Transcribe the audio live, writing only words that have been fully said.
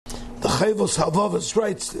Chavos Havavos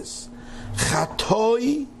writes this.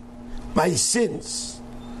 Chatoi, my sins,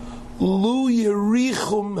 lu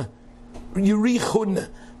yerichun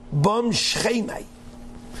bam shchenai.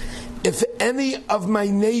 If any of my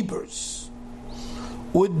neighbors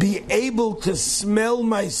would be able to smell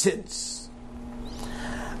my sins,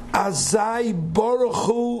 azai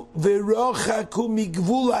baruchu v'rochaku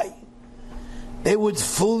migvulai, they would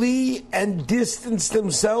flee and distance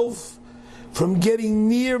themselves from getting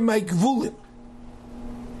near my gvulim.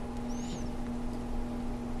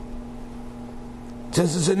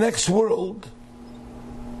 Since it's the next world,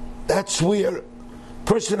 that's where a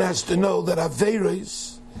person has to know that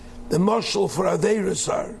Aveiros, the marshal for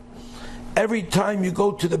Aveiros are, every time you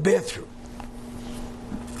go to the bathroom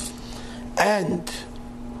and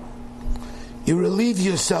you relieve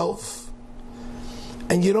yourself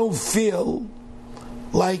and you don't feel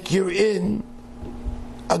like you're in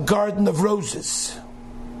a garden of roses,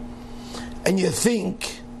 and you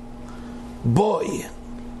think, boy,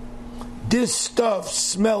 this stuff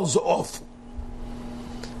smells awful.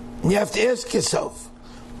 And you have to ask yourself,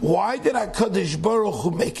 why did HaKadosh Baruch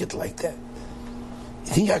Hu make it like that?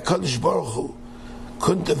 You think HaKadosh Baruch Hu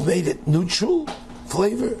couldn't have made it neutral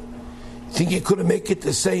flavor? You think he could have made it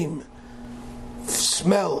the same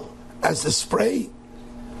smell as the spray?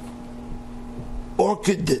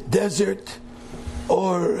 Orchid desert,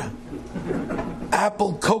 or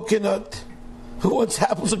apple coconut? Who wants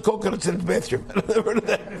apples and coconuts in the bathroom? I've never heard of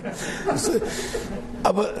that.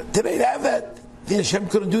 But did they have that? The Hashem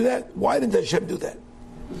couldn't do that? Why didn't Hashem do that?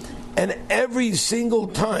 And every single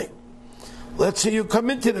time, let's say you come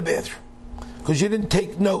into the bathroom because you didn't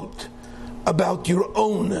take note about your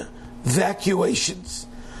own vacuations.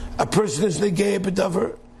 A person is negay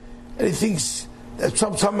b'davar, and he thinks that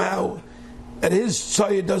somehow that his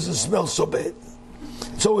tzaya doesn't smell so bad.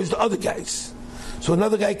 It's always the other guys. So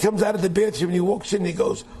another guy comes out of the bathroom and he walks in and he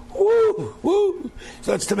goes, woo, woo.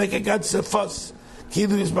 Starts to make a gadsa fuss.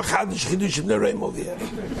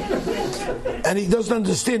 And he doesn't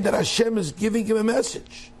understand that Hashem is giving him a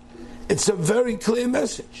message. It's a very clear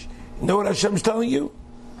message. You know what Hashem's telling you?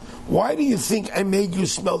 Why do you think I made you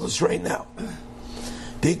smell this right now?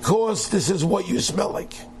 Because this is what you smell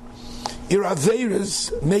like. Your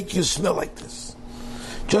Aveiros make you smell like this.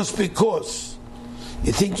 Just because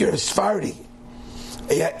you think you're a Sephardi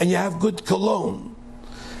and you have good cologne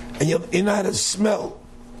and you know how to smell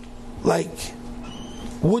like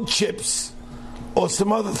wood chips or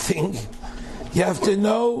some other thing, you have to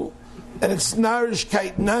know that it's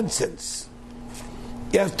narishkeit nonsense.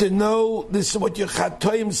 You have to know this is what your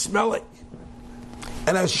chatoim smell like.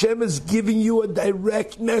 And Hashem is giving you a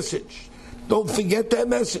direct message. Don't forget that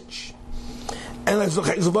message. And as the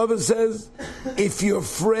Chayzavava says, if your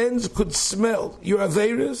friends could smell your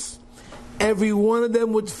Aveiros, every one of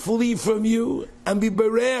them would flee from you and be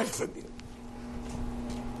berech from you.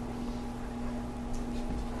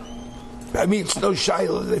 I mean, it's no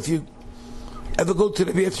shayla. If you ever go to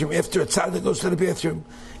the bathroom, after a tzaddik goes to the bathroom,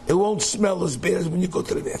 it won't smell as bad as when you go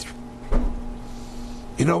to the bathroom.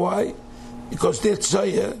 You know why? Because their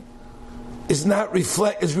tzaya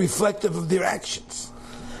is reflective of their actions.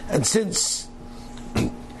 And since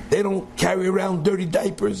they don't carry around dirty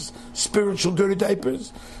diapers, spiritual dirty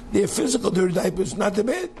diapers, their physical dirty diapers, not that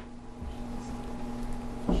bad.